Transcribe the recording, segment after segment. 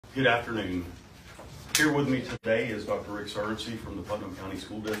Good afternoon. Here with me today is Dr. Rick Sertzi from the Putnam County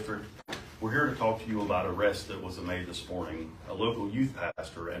School District. We're here to talk to you about an arrest that was made this morning. A local youth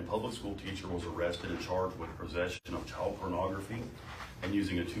pastor and public school teacher was arrested and charged with possession of child pornography and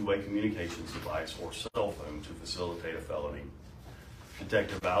using a two-way communications device or cell phone to facilitate a felony.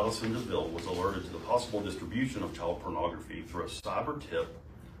 Detective Allison DeVille was alerted to the possible distribution of child pornography through a cyber tip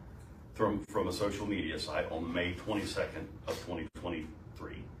from a social media site on May 22nd of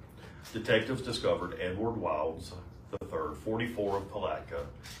 2023. Detectives discovered Edward Wilds III, 44 of Palatka,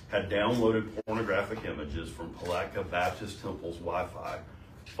 had downloaded pornographic images from Palatka Baptist Temple's Wi-Fi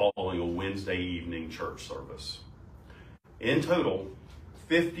following a Wednesday evening church service. In total,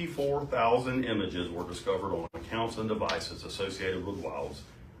 54,000 images were discovered on accounts and devices associated with Wilds,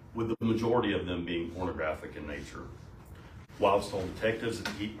 with the majority of them being pornographic in nature. Wilds told detectives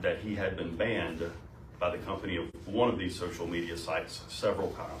that he had been banned by the company of one of these social media sites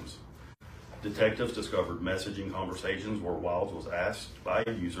several times. Detectives discovered messaging conversations where Wilds was asked by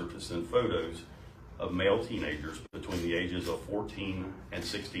a user to send photos of male teenagers between the ages of 14 and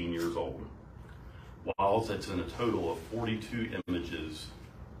 16 years old. Wilds had sent a total of 42 images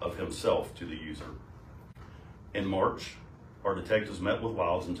of himself to the user. In March, our detectives met with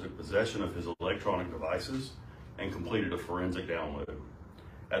Wilds and took possession of his electronic devices and completed a forensic download.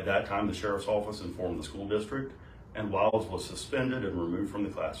 At that time, the sheriff's office informed the school district, and Wilds was suspended and removed from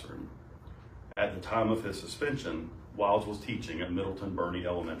the classroom. At the time of his suspension, Wilds was teaching at Middleton Birney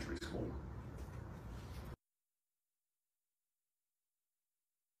Elementary School.